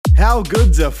How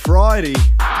good's a Friday?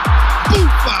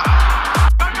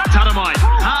 Talamite,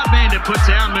 hard man to put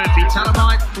down, Murphy.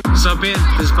 Talamite. So Ben,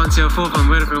 this is Bunty 04 from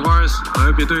Werribee Warriors. I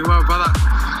hope you're doing well, brother.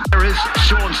 There is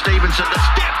Sean Stevenson, the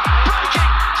step, breaking,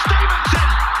 Stevenson.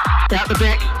 Out the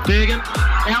back, Bergen,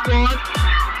 out wide,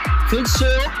 Finn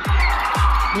Searle.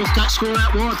 North Dutch score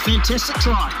out wide, fantastic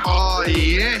try. Oh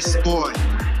yes, boy.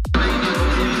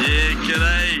 Yeah,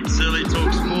 g'day, Silly Talk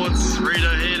Sports,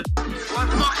 Rito here. We're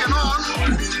fucking on.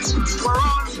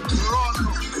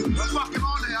 We're fucking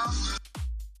on now.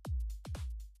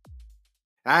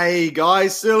 Hey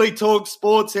guys, Silly Talk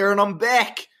Sports here, and I'm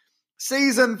back.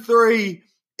 Season 3,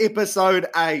 Episode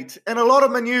 8. And a lot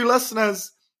of my new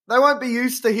listeners, they won't be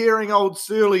used to hearing old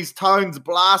Surly's tones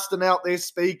blasting out their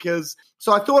speakers.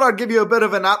 So I thought I'd give you a bit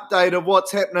of an update of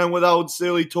what's happening with old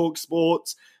Surly Talk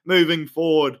Sports moving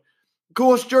forward. Of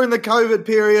course, during the COVID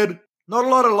period, not a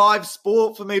lot of live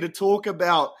sport for me to talk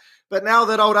about. But now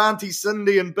that old Auntie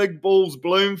Cindy and Big Balls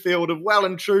Bloomfield have well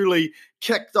and truly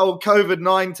kicked old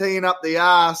COVID-19 up the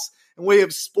arse, and we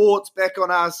have sports back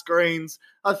on our screens,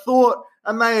 I thought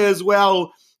I may as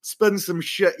well spin some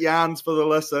shit yarns for the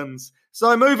listens.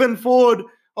 So moving forward,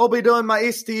 I'll be doing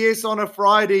my STS on a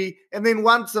Friday, and then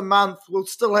once a month we'll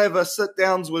still have a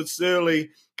sit-downs with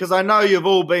Surly, because I know you've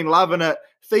all been loving it.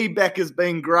 Feedback has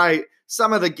been great.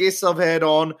 Some of the guests I've had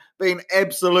on been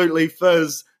absolutely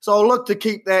fizz. So I'll look to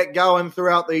keep that going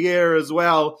throughout the year as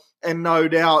well, and no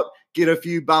doubt get a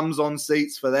few bums on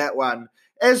seats for that one.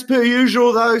 As per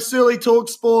usual though, Surly Talk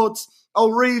Sports,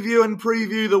 I'll review and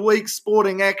preview the week's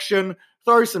sporting action,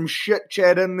 throw some shit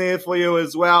chat in there for you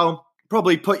as well,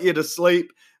 probably put you to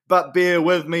sleep, but bear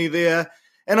with me there.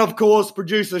 And of course,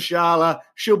 producer Sharla,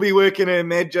 she'll be working her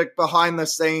magic behind the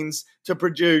scenes to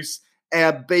produce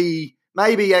our B,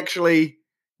 maybe actually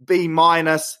B-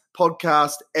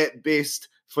 podcast at best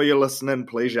for your listening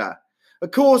pleasure.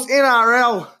 Of course,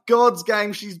 NRL, God's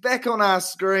game, she's back on our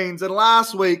screens. And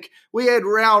last week, we had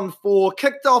round 4,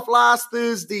 kicked off last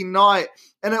Thursday night,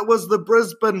 and it was the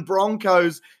Brisbane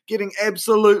Broncos getting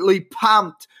absolutely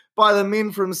pumped by the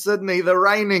men from Sydney, the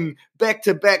reigning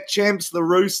back-to-back champs, the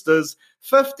Roosters,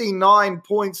 59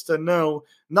 points to 0.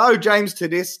 No James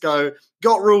Tedesco,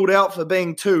 got ruled out for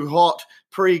being too hot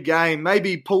pre-game.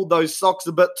 Maybe pulled those socks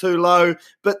a bit too low,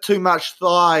 bit too much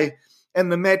thigh. And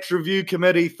the match review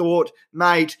committee thought,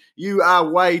 mate, you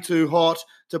are way too hot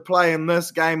to play in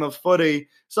this game of footy.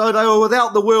 So they were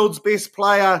without the world's best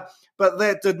player, but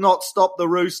that did not stop the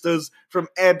Roosters from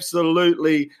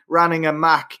absolutely running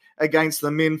amok against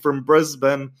the men from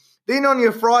Brisbane. Then on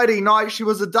your Friday night, she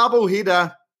was a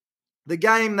double-header. The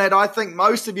game that I think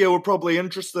most of you were probably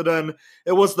interested in,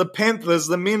 it was the Panthers,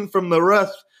 the men from the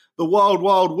Rith, the wild,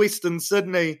 wild Western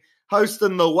Sydney,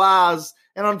 hosting the Wars.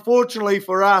 And unfortunately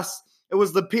for us, it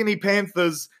was the Penny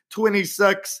Panthers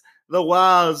 26, the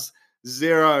Wars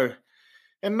 0.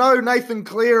 And no Nathan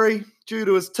Cleary due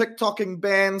to his TikToking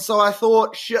ban, so I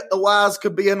thought, shit, the Wars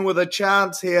could be in with a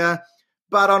chance here.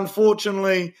 But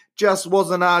unfortunately, just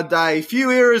wasn't our day.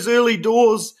 Few errors early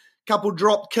doors, couple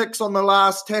dropped kicks on the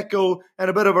last tackle, and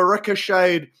a bit of a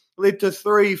ricochet led to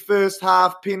 3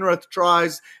 first-half Penrith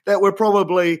tries that were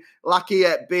probably lucky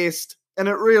at best. And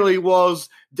it really was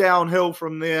downhill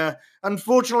from there.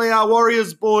 Unfortunately, our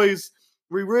Warriors boys,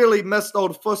 we really missed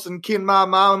old Fuss and Kenmar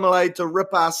Marmalade to rip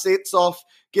our sets off,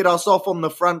 get us off on the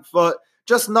front foot.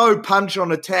 Just no punch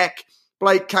on attack.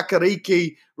 Blake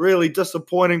Kakariki, really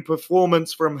disappointing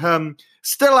performance from him.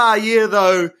 Still our year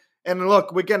though, and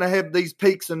look, we're going to have these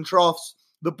peaks and troughs.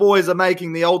 The boys are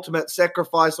making the ultimate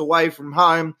sacrifice away from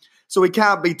home, so we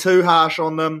can't be too harsh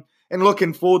on them, and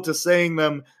looking forward to seeing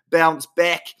them bounce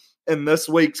back in this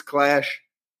week's clash.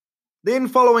 Then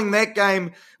following that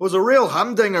game was a real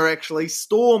humdinger actually,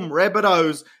 Storm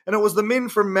Rabbitohs, and it was the men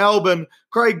from Melbourne,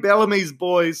 Craig Bellamy's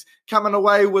boys, coming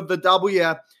away with the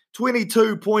W,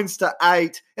 22 points to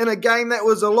 8, in a game that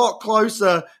was a lot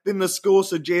closer than the score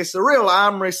suggests. A real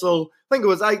arm wrestle, I think it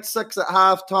was 8-6 at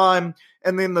halftime,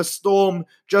 and then the Storm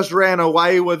just ran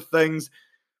away with things.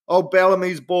 Old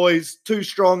Bellamy's boys, too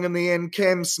strong in the end,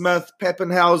 Cam Smith,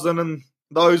 Pappenhausen, and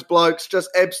those blokes just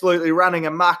absolutely running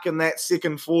amok in that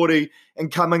second 40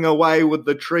 and coming away with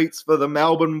the treats for the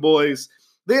Melbourne boys.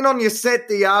 Then on your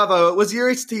Saturday Arvo, it was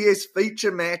your STS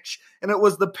feature match, and it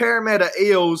was the Parramatta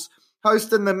Eels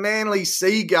hosting the Manly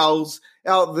Seagulls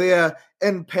out there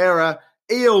in Para.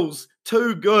 Eels,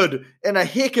 too good in a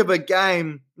heck of a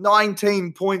game,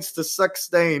 19 points to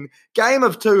 16. Game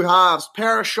of two halves.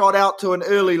 Para shot out to an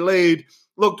early lead,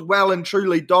 looked well and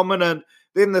truly dominant.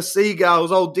 Then the Seagulls,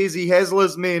 old Desi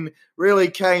Hasler's men, really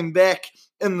came back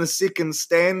in the second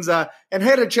stanza and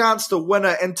had a chance to win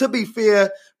it. And to be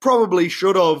fair, probably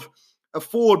should have. A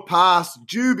forward pass,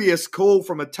 dubious call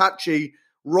from a touchy,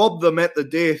 robbed them at the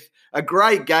death. A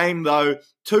great game though.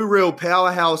 Two real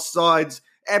powerhouse sides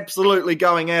absolutely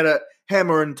going at it,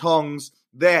 hammer and tongs.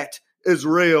 That is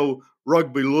real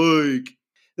rugby league.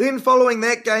 Then following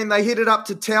that game, they headed up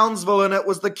to Townsville, and it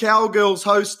was the Cowgirls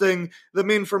hosting the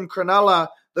men from Cronulla,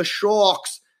 the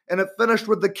Sharks, and it finished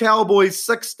with the Cowboys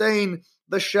 16,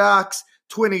 the Sharks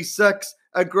 26.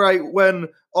 A great win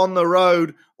on the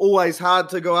road. Always hard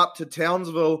to go up to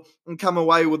Townsville and come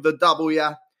away with the W.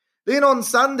 Then on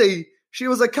Sunday, she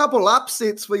was a couple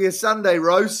upsets for your Sunday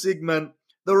roast segment.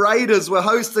 The Raiders were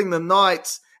hosting the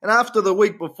Knights, and after the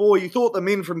week before, you thought the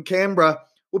men from Canberra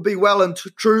would be well and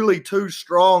truly too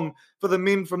strong for the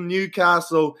men from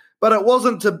Newcastle, but it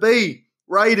wasn't to be.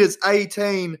 Raiders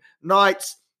 18,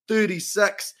 Knights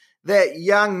 36. That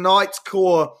young Knights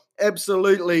core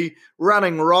absolutely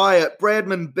running riot.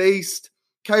 Bradman Beast,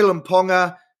 Kalen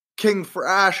Ponga, King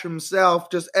Thrash himself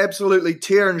just absolutely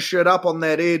tearing shit up on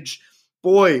that edge.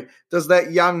 Boy, does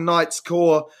that young Knights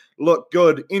core look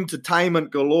good.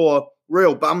 Entertainment galore.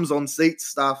 Real bums on seats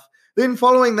stuff. Then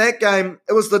following that game,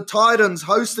 it was the Titans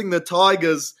hosting the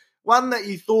Tigers. One that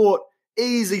you thought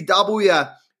easy W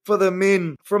for the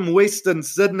men from Western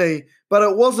Sydney, but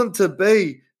it wasn't to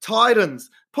be. Titans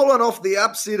pulling off the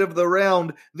upset of the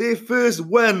round, their first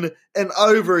win in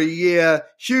over a year.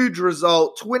 Huge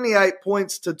result, 28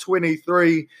 points to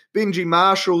 23. Benji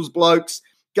Marshall's blokes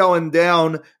going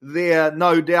down there,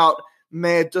 no doubt.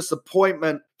 Mad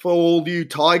disappointment for all you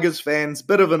Tigers fans.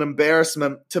 Bit of an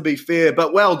embarrassment, to be fair,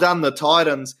 but well done the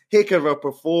Titans. Heck of a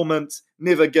performance.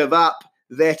 Never give up.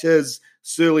 That is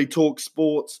Surly Talk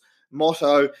Sports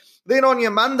motto. Then on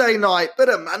your Monday night, bit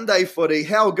of Monday footy.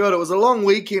 How good. It was a long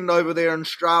weekend over there in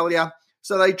Australia,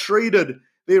 so they treated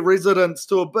their residents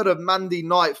to a bit of Monday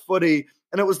night footy,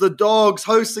 and it was the Dogs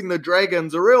hosting the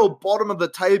Dragons. A real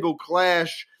bottom-of-the-table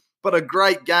clash, but a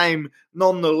great game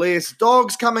nonetheless.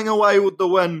 Dogs coming away with the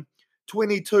win,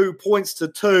 22 points to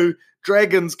 2.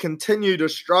 Dragons continue to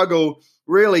struggle,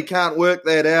 really can't work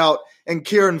that out. And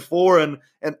Kieran Foran,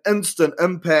 an instant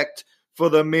impact for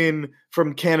the men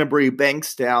from Canterbury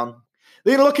Bankstown.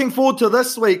 Then looking forward to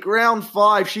this week, round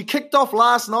 5. She kicked off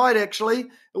last night, actually.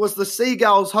 It was the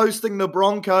Seagulls hosting the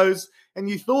Broncos, and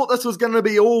you thought this was going to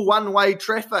be all one-way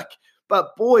traffic.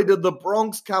 But boy, did the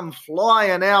Bronx come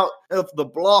flying out of the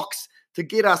blocks to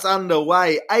get us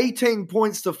underway. 18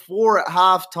 points to 4 at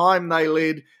halftime they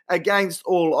led against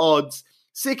all odds.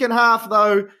 Second half,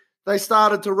 though, they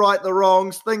started to right the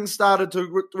wrongs. Things started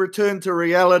to return to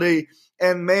reality,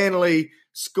 and Manly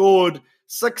scored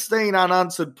 16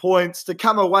 unanswered points to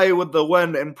come away with the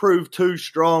win and prove too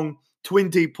strong,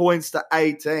 20 points to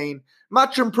 18.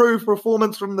 Much improved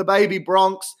performance from the baby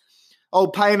Bronx.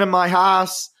 Old pain in my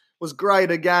ass was great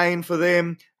again for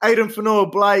them. Aiden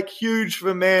Whenua-Blake, huge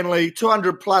for Manly,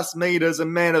 200-plus metres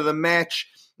and man of the match.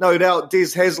 No doubt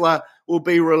Des Hasler will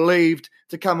be relieved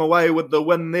to come away with the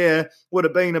win there. Would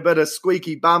have been a bit of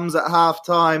squeaky bums at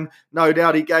halftime. No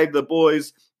doubt he gave the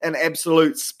boys an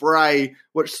absolute spray,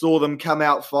 which saw them come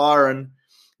out firing.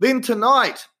 Then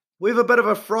tonight, we have a bit of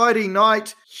a Friday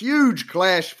night huge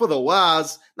clash for the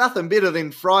Wars. Nothing better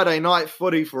than Friday night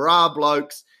footy for our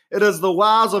blokes. It is the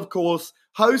Wars, of course,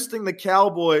 hosting the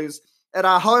Cowboys at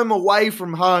our home away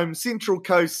from home, Central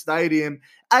Coast Stadium,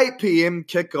 8 p.m.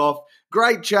 kickoff.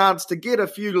 Great chance to get a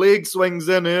few leg swings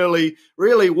in early,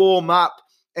 really warm up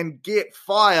and get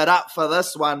fired up for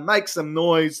this one. Make some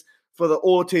noise for the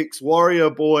Ortex Warrior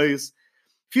boys.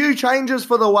 Few changes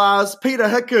for the Wars. Peter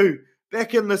Hiku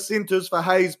back in the centres for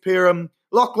Hayes Perham.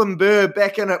 Lachlan Burr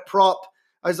back in at prop.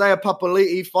 Isaiah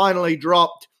Papali'i finally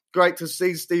dropped. Great to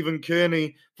see Stephen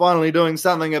Kearney finally doing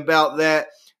something about that.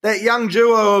 That young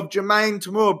duo of Jermaine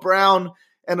Tamua-Brown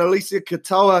and Alicia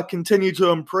Katoa continue to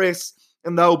impress,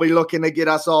 and they'll be looking to get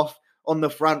us off on the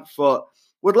front foot.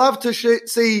 Would love to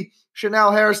see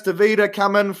Chanel Harris-Tavita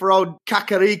come in for old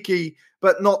Kakariki,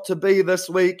 but not to be this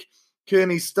week.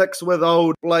 Kearney sticks with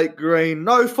old Blake Green.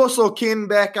 No Fuss or Ken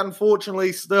back,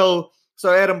 unfortunately, still.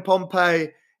 So Adam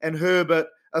Pompey and Herbert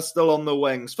are still on the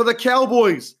wings. For the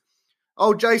Cowboys,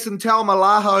 old Jason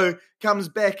Taumalaho comes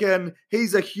back in.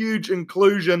 He's a huge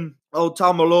inclusion. Old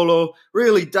Taumalolo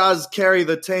really does carry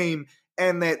the team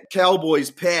and that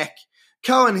Cowboys pack.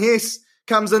 Cohen Hess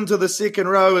comes into the second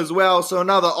row as well, so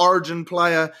another Origin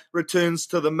player returns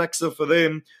to the mixer for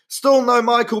them. Still no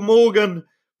Michael Morgan,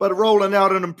 but rolling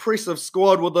out an impressive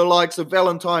squad with the likes of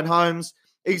Valentine Holmes,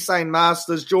 Esain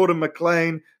Masters, Jordan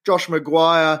McLean, Josh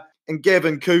Maguire, and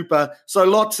Gavin Cooper. So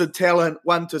lots of talent,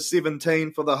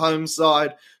 1-17 for the home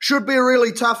side. Should be a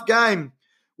really tough game.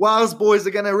 Wales boys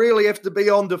are going to really have to be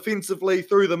on defensively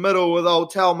through the middle with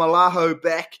old Taumalaho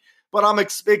back. but I'm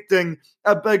expecting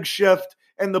a big shift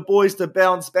and the boys to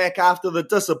bounce back after the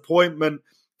disappointment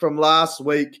from last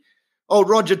week. Old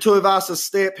Roger Tuivasa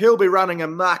Step, he'll be running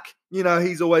amok. You know,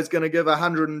 he's always going to give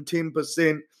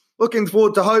 110%. Looking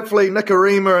forward to hopefully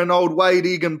Nikorima and old Wade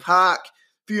Egan Park.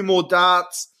 A few more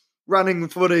darts, running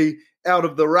footy out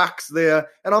of the rucks there.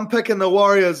 And I'm picking the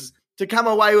Warriors to come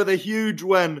away with a huge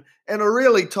win in a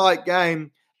really tight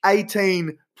game.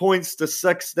 18 points to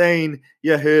 16.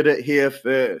 You heard it here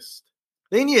first.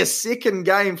 Then your second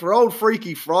game for old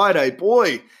Freaky Friday.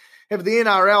 Boy, have the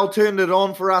NRL turned it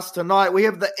on for us tonight. We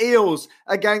have the Eels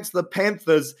against the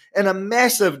Panthers in a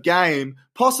massive game,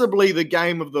 possibly the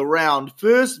game of the round,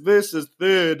 first versus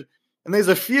third. And there's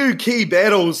a few key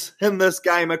battles in this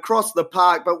game across the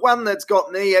park, but one that's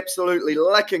got me absolutely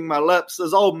licking my lips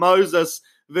is old Moses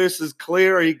versus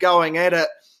Cleary going at it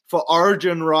for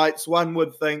origin rights, one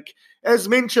would think. As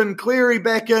mentioned, Cleary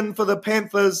back in for the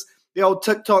Panthers. The old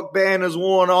TikTok ban is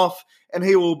worn off, and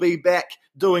he will be back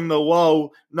doing the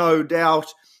woe, no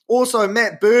doubt. Also,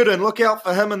 Matt Burden, look out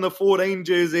for him in the 14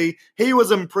 jersey. He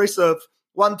was impressive,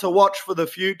 one to watch for the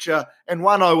future, and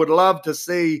one I would love to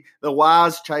see the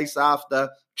Wars chase after.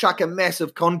 Chuck a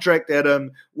massive contract at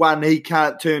him, one he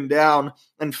can't turn down,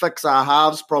 and fix our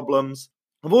halves problems.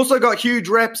 I've also got huge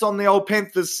raps on the old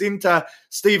Panthers centre,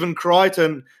 Stephen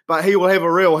Crichton, but he will have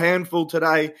a real handful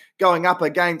today going up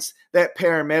against that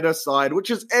Parramatta side, which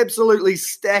is absolutely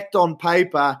stacked on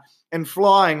paper and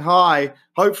flying high,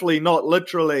 hopefully not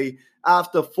literally,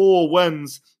 after 4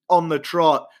 wins on the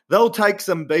trot. They'll take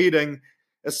some beating,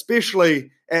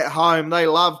 especially at home. They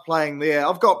love playing there.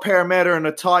 I've got Parramatta in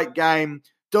a tight game.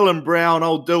 Dylan Brown,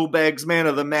 old Dillbags, man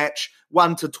of the match,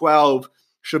 1-12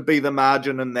 should be the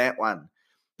margin in that one.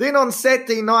 Then on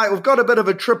Saturday night, we've got a bit of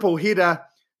a triple header.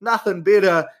 Nothing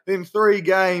better than 3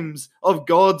 games of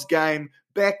God's game,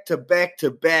 back to back to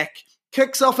back.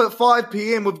 Kicks off at 5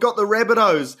 p.m. We've got the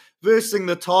Rabbitohs versing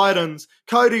the Titans.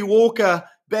 Cody Walker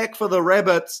back for the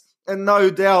Rabbits. And no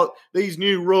doubt these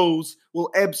new rules will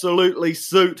absolutely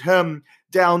suit him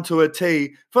down to a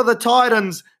T. For the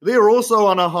Titans, they're also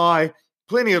on a high.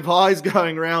 Plenty of highs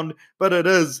going around, but it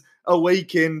is a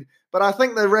weekend. But I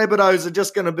think the Rabbitohs are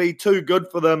just going to be too good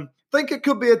for them. Think it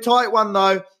could be a tight one,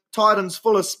 though. Titans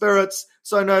full of spirits,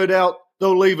 so no doubt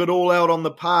they'll leave it all out on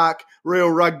the park. Real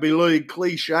rugby league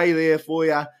cliche there for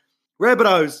you.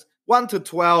 Rabbitohs,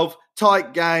 1-12,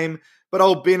 tight game, but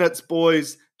old Bennett's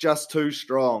boys just too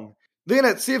strong. Then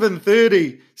at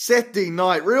 7:30, Saturday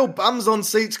night, real bums on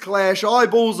seats clash,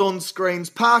 eyeballs on screens,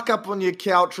 park up on your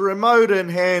couch, remote in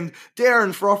hand,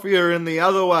 Darren Frothier in the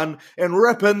other one, and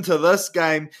rip into this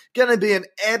game. Gonna be an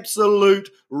absolute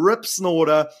rip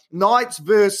snorter. Knights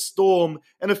versus Storm,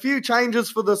 and a few changes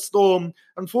for the Storm.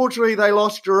 Unfortunately, they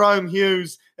lost Jerome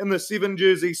Hughes in the 7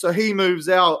 jersey, so he moves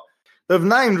out. They've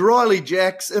named Riley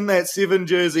Jacks in that 7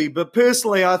 jersey, but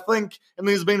personally I think, and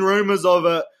there's been rumours of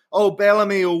it, old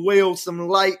Bellamy will wheel some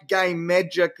late game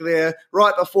magic there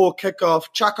right before kickoff.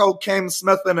 Chuck old Cam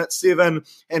Smith in at 7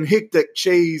 and Hectic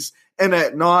Cheese in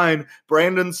at 9.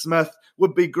 Brandon Smith,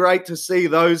 would be great to see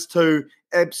those two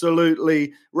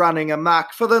absolutely running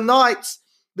amok. For the Knights,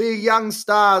 they're young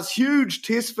stars, huge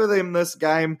test for them this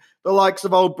game. The likes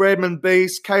of old Bradman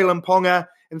Beast, Kalen Ponga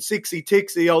and Sexy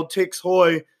Texie, old Tex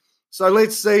Hoy. So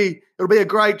let's see, it'll be a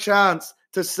great chance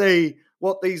to see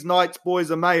what these Knights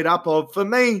boys are made up of. For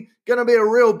me, going to be a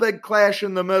real big clash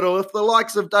in the middle. If the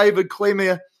likes of David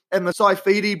Clemmer and the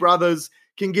Saifidi brothers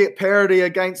can get parity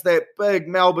against that big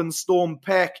Melbourne Storm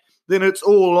pack, then it's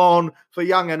all on for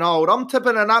young and old. I'm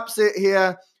tipping an upset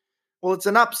here. Well, it's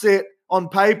an upset on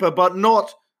paper, but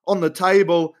not on the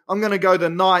table. I'm going to go the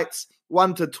Knights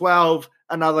 1-12,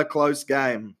 another close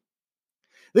game.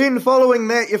 Then following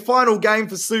that, your final game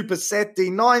for Super Saturday,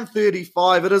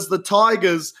 9:35. It is the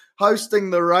Tigers hosting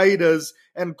the Raiders,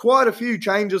 and quite a few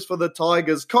changes for the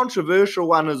Tigers. Controversial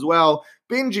one as well.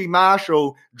 Benji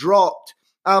Marshall dropped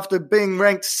after being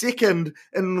ranked 2nd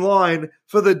in line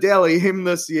for the Dally M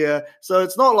this year. So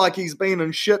it's not like he's been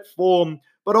in shit form,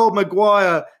 but old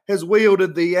Maguire has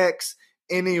wielded the axe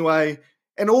anyway.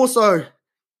 And also,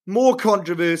 more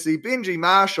controversy, Benji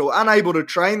Marshall unable to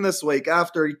train this week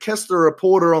after he kissed a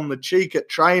reporter on the cheek at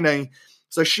training.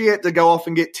 So she had to go off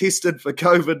and get tested for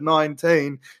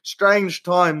COVID-19. Strange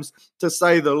times, to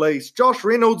say the least. Josh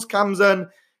Reynolds comes in.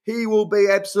 He will be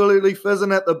absolutely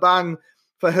fizzing at the bung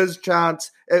for his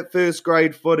chance at first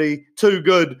grade footy. Too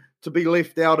good to be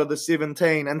left out of the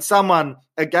 17. And someone,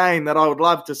 again, that I would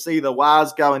love to see the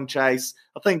Wars go and chase.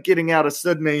 I think getting out of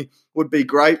Sydney would be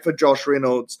great for Josh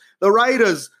Reynolds. The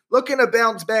Raiders looking to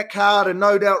bounce back hard, and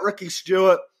no doubt Ricky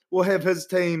Stewart will have his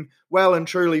team well and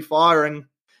truly firing.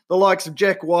 The likes of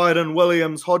Jack Wyden,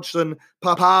 Williams, Hodgson,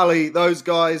 Papali, those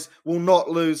guys will not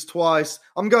lose twice.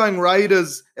 I'm going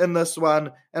Raiders in this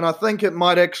one, and I think it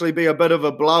might actually be a bit of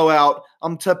a blowout.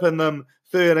 I'm tipping them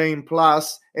 13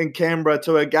 plus in Canberra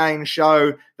to again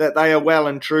show that they are well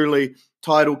and truly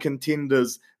title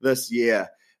contenders this year.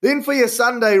 Then for your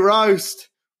Sunday roast,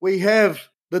 we have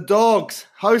the Dogs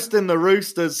hosting the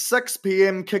Roosters, 6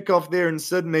 p.m. kickoff there in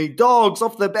Sydney. Dogs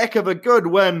off the back of a good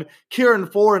win. Kieran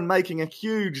Foran making a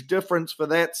huge difference for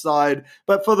that side.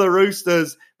 But for the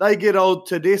Roosters, they get old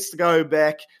Tedesco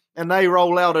back and they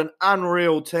roll out an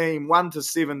unreal team,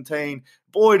 1-17.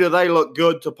 Boy, do they look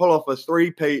good to pull off a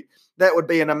three-peat. That would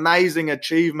be an amazing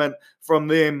achievement from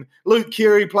them. Luke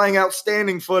Keary playing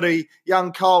outstanding footy.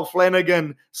 Young Kyle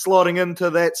Flanagan slotting into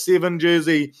that 7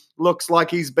 jersey. Looks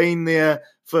like he's been there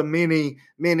for many,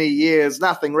 many years.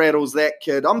 Nothing rattles that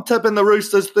kid. I'm tipping the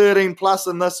Roosters 13 plus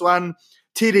in this one.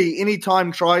 Teddy,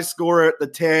 anytime try scorer at the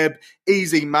tab.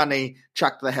 Easy money.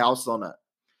 Chuck the house on it.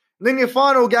 And then your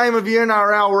final game of your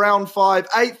NRL Round 5,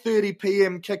 8:30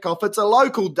 p.m. kickoff. It's a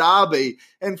local derby,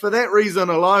 and for that reason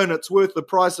alone, it's worth the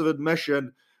price of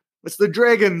admission. It's the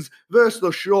Dragons versus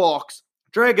the Sharks.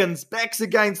 Dragons, backs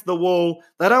against the wall.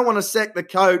 They don't want to sack the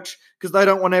coach because they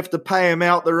don't want to have to pay him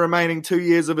out the remaining 2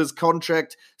 years of his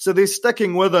contract, so they're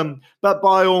sticking with him. But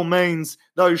by all means,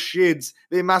 those sheds,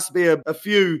 there must be a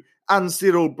few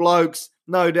unsettled blokes.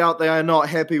 No doubt they are not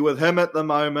happy with him at the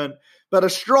moment. But a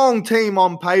strong team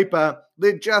on paper,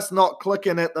 they're just not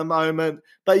clicking at the moment.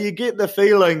 But you get the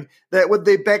feeling that with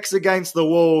their backs against the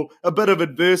wall, a bit of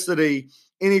adversity,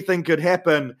 anything could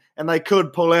happen and they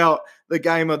could pull out the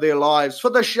game of their lives. For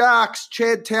the Sharks,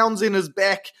 Chad Townsend is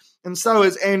back and so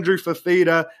is Andrew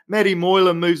Fafita. Matty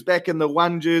Moylan moves back in the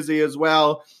 1 jersey as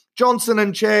well. Johnson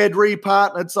and Chad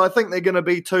repartnered, so I think they're going to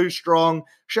be too strong.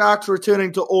 Sharks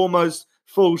returning to almost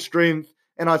full strength.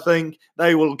 And I think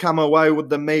they will come away with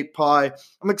the meat pie.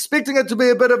 I'm expecting it to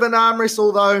be a bit of an arm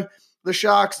wrestle, though. The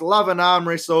Sharks love an arm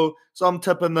wrestle, so I'm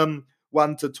tipping them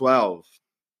 1-12.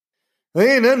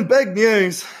 Then in big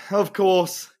news, of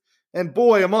course, and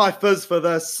boy am I fizz for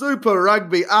this, Super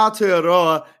Rugby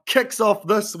Aotearoa kicks off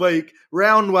this week.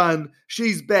 Round 1,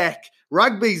 she's back.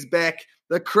 Rugby's back.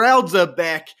 The crowds are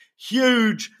back.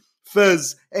 Huge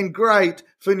fizz and great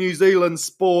for New Zealand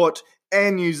sport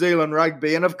and New Zealand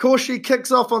rugby. And of course she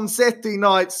kicks off on Saturday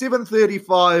night,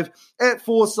 7:35 at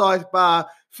Forsyth Bar.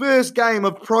 First game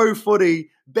of pro footy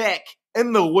back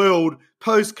in the world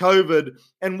post-COVID.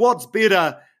 And what's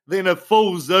better than a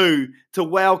full zoo to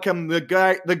welcome the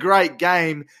great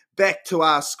game back to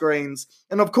our screens.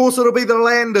 And of course it'll be the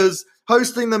Landers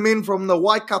hosting the men from the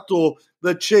Waikato,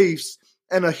 the Chiefs,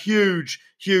 in a huge,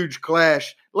 huge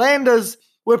clash. Landers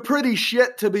were pretty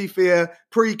shit, to be fair,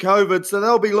 pre-COVID, so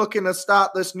they'll be looking to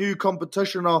start this new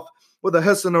competition off with a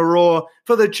hiss and a roar.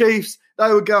 For the Chiefs,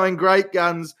 they were going great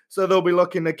guns, so they'll be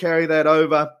looking to carry that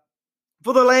over.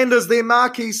 For the Landers, their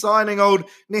marquee signing, old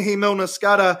Nehi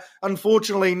Milner-Skudder,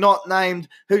 unfortunately not named.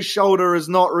 His shoulder is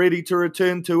not ready to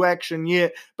return to action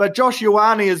yet. But Josh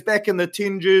Ioane is back in the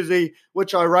 10 jersey,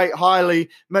 which I rate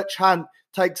highly. Mitch Hunt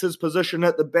takes his position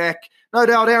at the back. No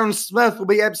doubt Aaron Smith will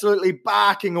be absolutely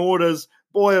barking orders.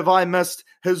 Boy, have I missed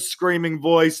his screaming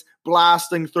voice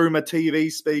blasting through my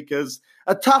TV speakers.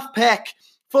 A tough pack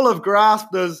full of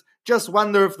grafters. Just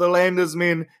wonder if the Landers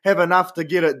men have enough to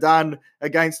get it done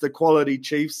against the quality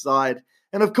Chiefs side.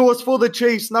 And of course, for the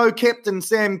Chiefs, no captain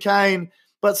Sam Cane,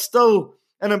 but still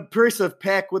an impressive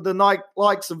pack with the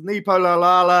likes of Nepo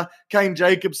Lalala, Kane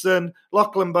Jacobson,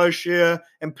 Lachlan Boshier,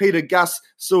 and Peter Gus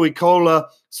Suikola.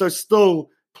 So still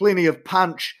plenty of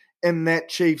punch in that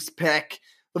Chiefs pack.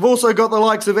 They've also got the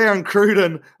likes of Aaron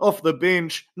Cruden off the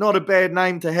bench. Not a bad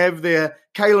name to have there.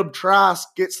 Caleb Trask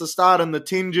gets the start in the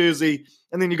 10 jersey.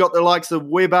 And then you got the likes of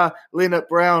Weber, Leonard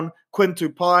Brown, Quinn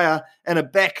Tupaia, and a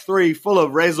back three full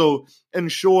of razzle in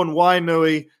Sean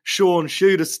Wainui, Sean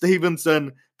Shooter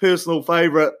Stevenson, personal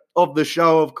favourite of the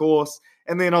show, of course.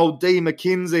 And then old D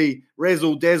McKenzie,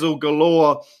 razzle dazzle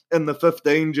galore in the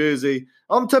 15 jersey.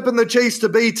 I'm tipping the Chiefs to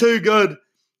be too good.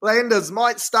 Landers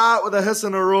might start with a hiss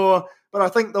and a roar, but I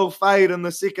think they'll fade in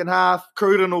the second half.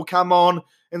 Cruden will come on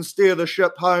and steer the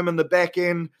ship home in the back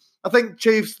end. I think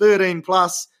Chiefs 13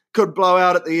 plus could blow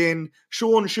out at the end.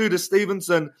 Sean Shooter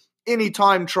Stevenson,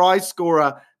 anytime try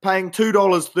scorer, paying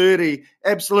 $2.30.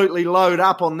 Absolutely load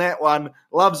up on that one.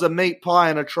 Loves a meat pie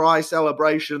and a try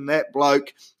celebration, that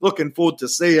bloke. Looking forward to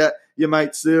see it. Your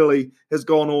mate Surly has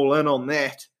gone all in on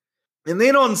that. And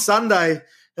then on Sunday,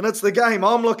 and it's the game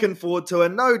I'm looking forward to,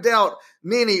 and no doubt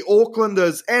many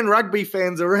Aucklanders and rugby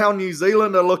fans around New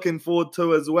Zealand are looking forward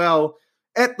to as well.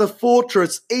 At the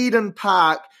Fortress, Eden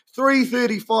Park,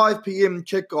 3:35 p.m.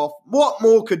 kickoff. What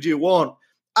more could you want?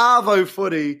 Arvo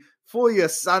footy for your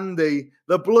Sunday.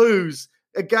 The Blues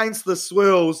against the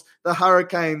Swirls, the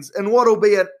Hurricanes, and what'll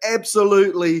be an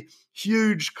absolutely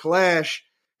huge clash.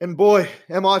 And boy,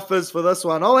 am I fizz for this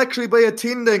one. I'll actually be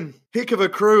attending. Heck of a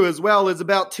crew as well. There's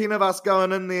about 10 of us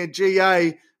going in there.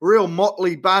 GA, real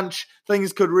motley bunch.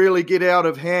 Things could really get out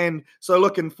of hand. So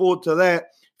looking forward to that.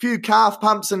 Few calf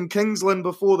pumps in Kingsland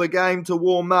before the game to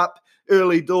warm up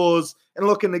early doors. And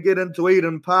looking to get into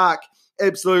Eden Park.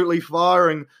 Absolutely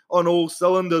firing on all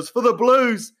cylinders. For the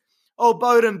Blues, old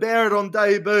Beauden Barrett on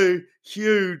debut.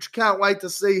 Huge. Can't wait to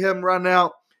see him run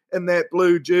out in that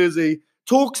blue jersey.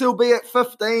 Talks he'll be at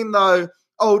 15 though.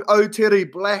 Old O'Terry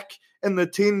Black in the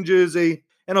 10 jersey.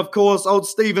 And of course, old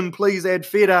Stephen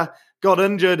Pleasad-Feta got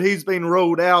injured. He's been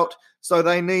ruled out. So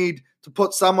they need to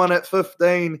put someone at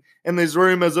 15. And there's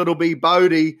rumours it'll be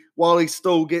Bodie while he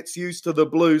still gets used to the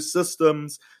Blues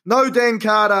systems. No Dan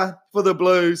Carter for the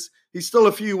Blues. He's still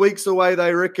a few weeks away,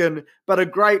 they reckon. But a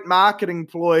great marketing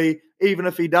ploy, even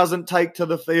if he doesn't take to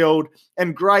the field.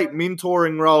 And great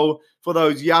mentoring role for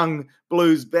those young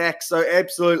Blues backs. So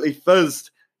absolutely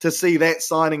fizzed to see that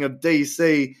signing of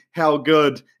DC. How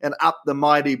good, and up the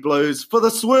mighty Blues. For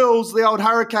the Swirls, the old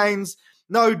Hurricanes,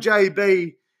 no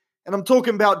JB. And I'm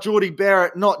talking about Geordie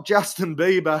Barrett, not Justin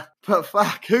Bieber. But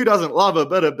fuck, who doesn't love a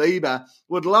bit of Bieber?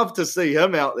 Would love to see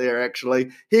him out there,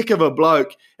 actually. Heck of a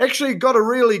bloke. Actually got a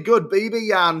really good Bieber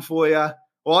yarn for you.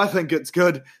 Well, I think it's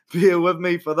good. Bear with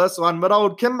me for this one. But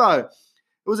old Kimbo, it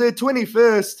was their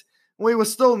 21st. We were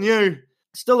still new.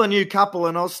 Still a new couple,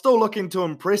 and I was still looking to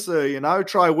impress her,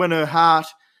 try win her heart.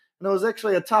 And it was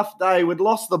actually a tough day. We'd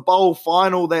lost the bowl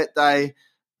final that day,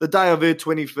 the day of her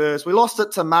 21st. We lost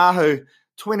it to Mahu,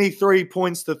 23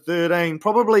 points to 13.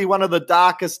 Probably one of the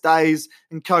darkest days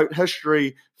in Coat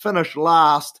history. Finished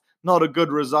last. Not a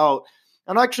good result.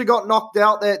 And I actually got knocked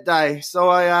out that day. So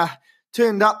I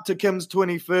turned up to Kim's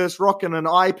 21st rocking an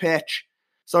eye patch.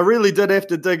 So I really did have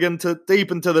to dig deep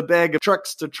into the bag of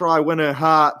tricks to try win her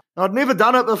heart. I'd never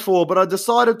done it before, but I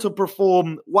decided to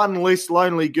perform One Less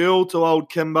Lonely Girl to old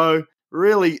Kimbo.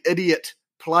 Really idiot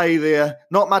play there.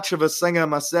 Not much of a singer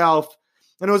myself.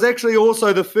 And it was actually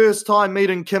also the first time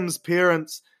meeting Kim's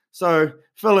parents. So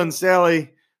Phil and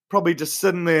Sally probably just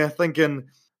sitting there thinking,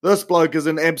 this bloke is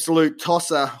an absolute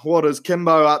tosser. What is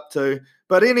Kimbo up to?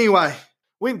 But anyway,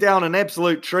 went down an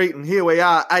absolute treat, and here we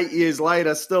are 8 years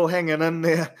later, still hanging in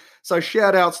there. So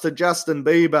shout-outs to Justin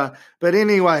Bieber. But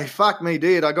anyway, fuck me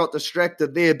dead, I got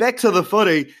distracted there. Back to the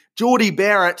footy. Geordie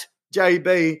Barrett,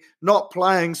 JB, not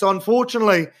playing. So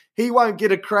unfortunately, he won't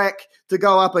get a crack to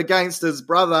go up against his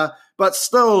brother. But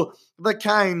still, the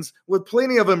Canes, with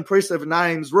plenty of impressive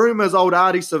names. Rumours old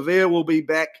Artie Severe will be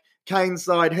back. Canes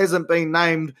side hasn't been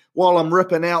named while I'm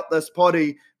ripping out this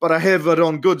potty, but I have it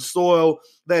on good soil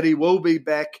that he will be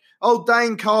back. Old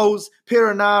Dane Coles,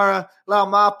 Perenara,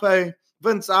 Laumape,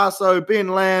 Vince Arso, Ben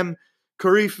Lamb,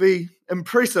 Karifi,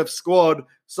 impressive squad.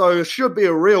 So it should be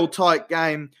a real tight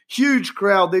game. Huge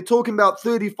crowd. They're talking about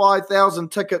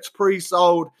 35,000 tickets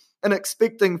pre-sold and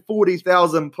expecting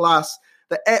 40,000 plus.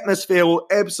 The atmosphere will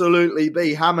absolutely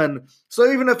be humming. So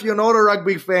even if you're not a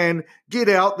rugby fan, get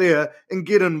out there and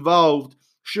get involved.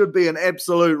 Should be an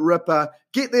absolute ripper.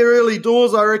 Get there early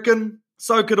doors, I reckon.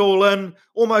 Soak it all in.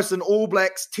 Almost an All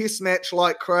Blacks test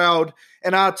match-like crowd.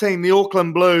 And our team, the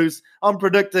Auckland Blues, I'm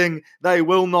predicting they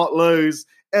will not lose.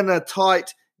 In a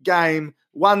tight game,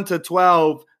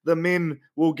 1-12, the men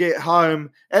will get home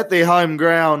at their home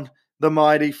ground, the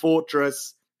mighty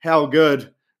Fortress. How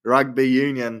good rugby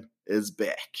union is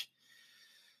back.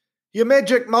 Your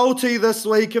Magic Multi this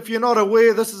week. If you're not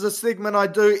aware, this is a segment I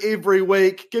do every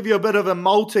week. Give you a bit of a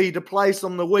multi to place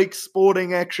on the week's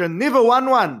sporting action. Never won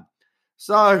one.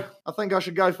 So I think I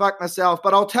should go fuck myself.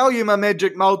 But I'll tell you my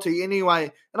Magic Multi anyway.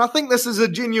 And I think this is a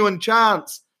genuine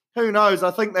chance. Who knows?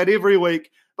 I think that every week.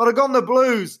 But I got the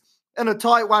Blues in a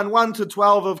tight one,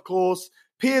 1-12, of course.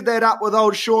 Paired that up with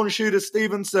old Sean Shooter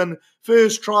Stevenson.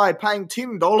 First try, paying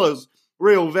 $10.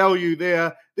 Real value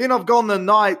there. Then I've gone the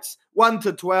Knights,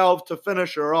 1-12 to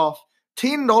finish her off.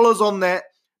 $10 on that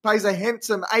pays a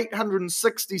handsome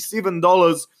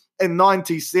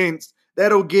 $867.90.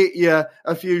 That'll get you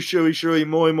a few shui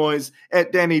moi mois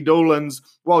at Danny Doolan's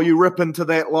while you rip into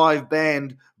that live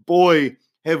band. Boy,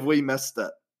 have we missed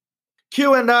it.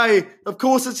 Q&A, of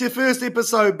course, it's your first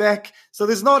episode back, so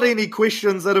there's not any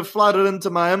questions that have flooded into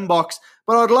my inbox,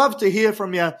 but I'd love to hear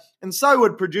from you, and so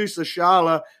would producer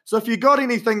Sharla. So if you got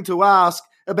anything to ask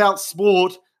about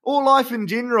sport or life in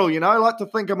general, like to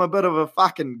think I'm a bit of a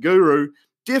fucking guru.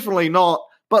 Definitely not,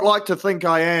 but like to think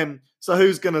I am. So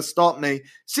who's going to stop me?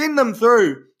 Send them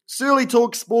through.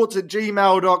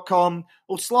 surlytalksports@gmail.com,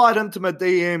 or slide into my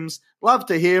DMs. Love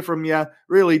to hear from you.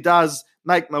 Really does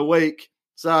make my week.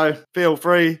 So feel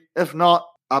free. If not,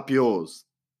 up yours.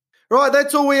 Right,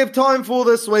 that's all we have time for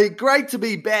this week. Great to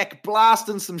be back,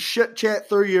 blasting some shit chat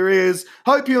through your ears.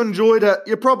 Hope you enjoyed it.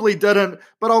 You probably didn't,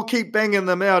 but I'll keep banging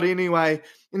them out anyway.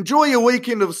 Enjoy your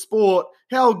weekend of sport.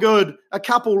 How good. A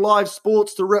couple live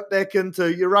sports to rip back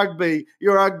into. Your rugby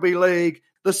league.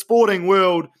 The sporting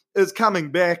world is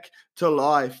coming back to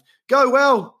life. Go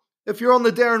well. If you're on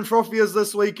the Darren Frothiers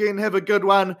this weekend, have a good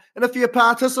one. And if you're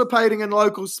participating in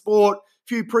local sport,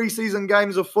 few preseason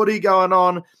games of footy going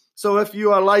on. So if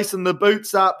you are lacing the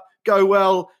boots up, go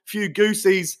well. Few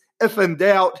goosies. If in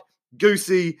doubt,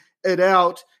 goosey it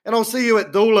out. And I'll see you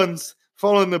at Doolan's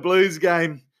following the Blues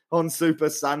game on Super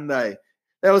Sunday.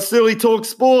 That was Surly Talk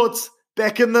Sports.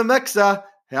 Back in the mixer.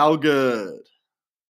 How good.